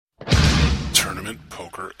Tournament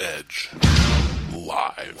Poker Edge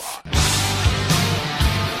live.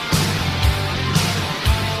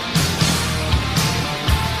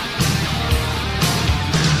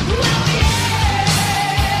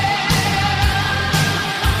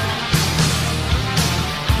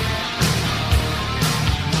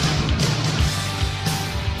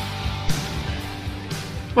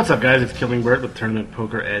 What's up, guys? It's Killingbird with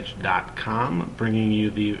TournamentPokerEdge.com, bringing you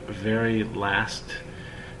the very last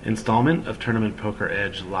installment of Tournament Poker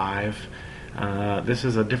Edge Live. This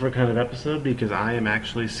is a different kind of episode because I am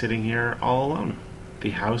actually sitting here all alone. The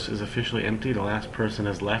house is officially empty. The last person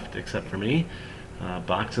has left except for me.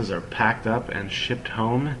 Boxes are packed up and shipped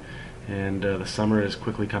home, and the summer is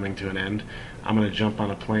quickly coming to an end. I'm going to jump on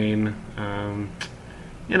a plane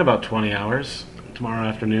in about 20 hours tomorrow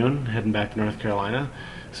afternoon, heading back to North Carolina.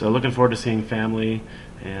 So looking forward to seeing family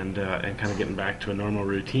and kind of getting back to a normal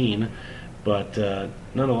routine. But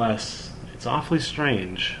nonetheless, it's awfully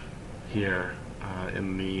strange here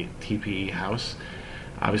in the TPE house.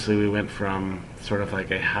 Obviously, we went from sort of like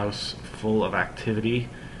a house full of activity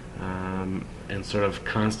and sort of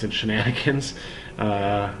constant shenanigans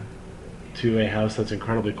to a house that's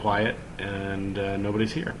incredibly quiet and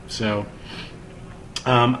nobody's here. So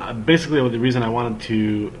basically, the reason I wanted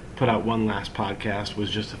to put out one last podcast was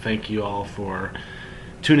just to thank you all for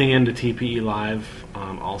tuning in to TPE Live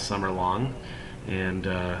all summer long and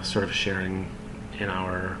sort of sharing in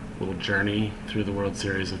our little journey through the World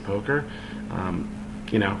Series of Poker. I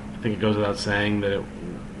think it goes without saying that it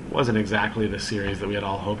wasn't exactly the series that we had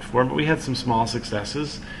all hoped for, but we had some small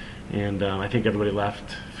successes, and I think everybody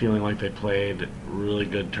left feeling like they played really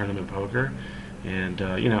good tournament poker. And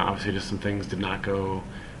obviously, just some things did not go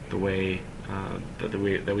the way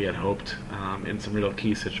that we had hoped in some real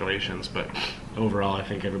key situations. But overall, I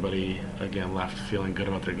think everybody again left feeling good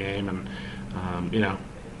about their game, and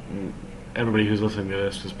everybody who's listening to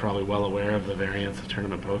this is probably well aware of the variance of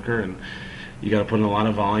tournament poker, and you got to put in a lot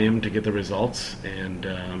of volume to get the results. And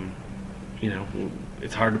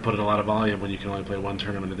it's hard to put in a lot of volume when you can only play one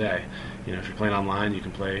tournament a day. If you're playing online, you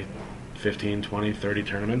can play 15, 20, 30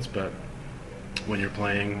 tournaments, but when you're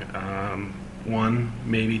playing one,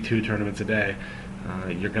 maybe two tournaments a day,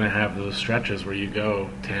 you're going to have those stretches where you go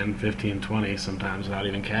 10, 15, 20, sometimes without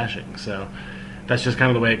even cashing. So that's just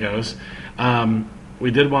kind of the way it goes.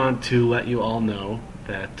 We did want to let you all know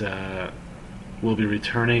that we'll be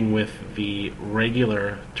returning with the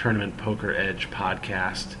regular Tournament Poker Edge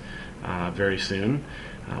podcast very soon.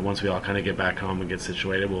 Once we all kind of get back home and get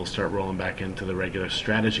situated, we'll start rolling back into the regular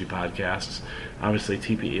strategy podcasts. Obviously,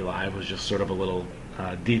 TPE Live was just sort of a little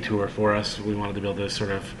detour for us. We wanted to be able to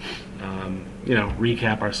sort of,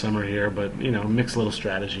 recap our summer here, but, mix a little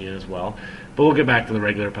strategy in as well. But we'll get back to the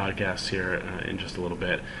regular podcasts here in just a little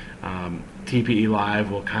bit. TPE Live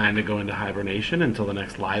will kind of go into hibernation until the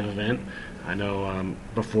next live event. I know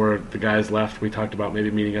before the guys left, we talked about maybe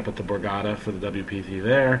meeting up at the Borgata for the WPT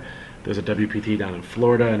there. There's a WPT down in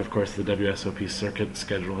Florida, and of course the WSOP circuit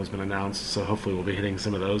schedule has been announced, so hopefully we'll be hitting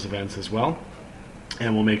some of those events as well.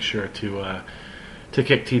 And we'll make sure to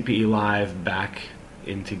kick TPE Live back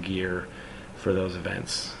into gear for those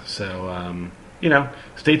events. So,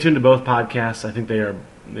 stay tuned to both podcasts. I think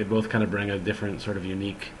they both kind of bring a different sort of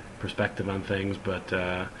unique perspective on things, but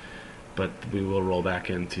we will roll back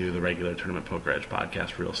into the regular Tournament Poker Edge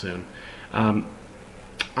podcast real soon.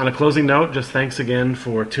 On a closing note, just thanks again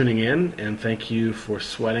for tuning in, and thank you for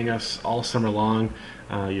sweating us all summer long.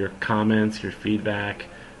 Your comments, your feedback,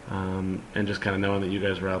 and just kind of knowing that you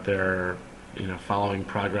guys were out there, following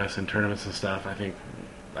progress in tournaments and stuff. I think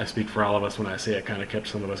I speak for all of us when I say it kind of kept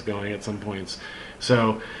some of us going at some points.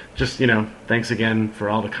 So just, thanks again for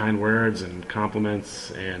all the kind words and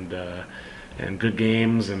compliments and good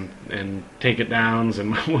games and take it downs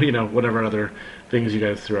and whatever other things you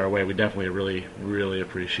guys threw our way. We definitely really, really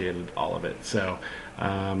appreciated all of it. So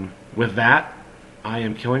with that, I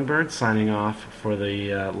am Killingbird signing off for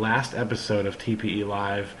the last episode of TPE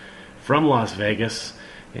Live from Las Vegas,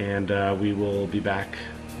 and we will be back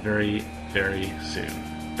very, very soon.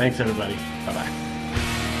 Thanks, everybody. Bye-bye.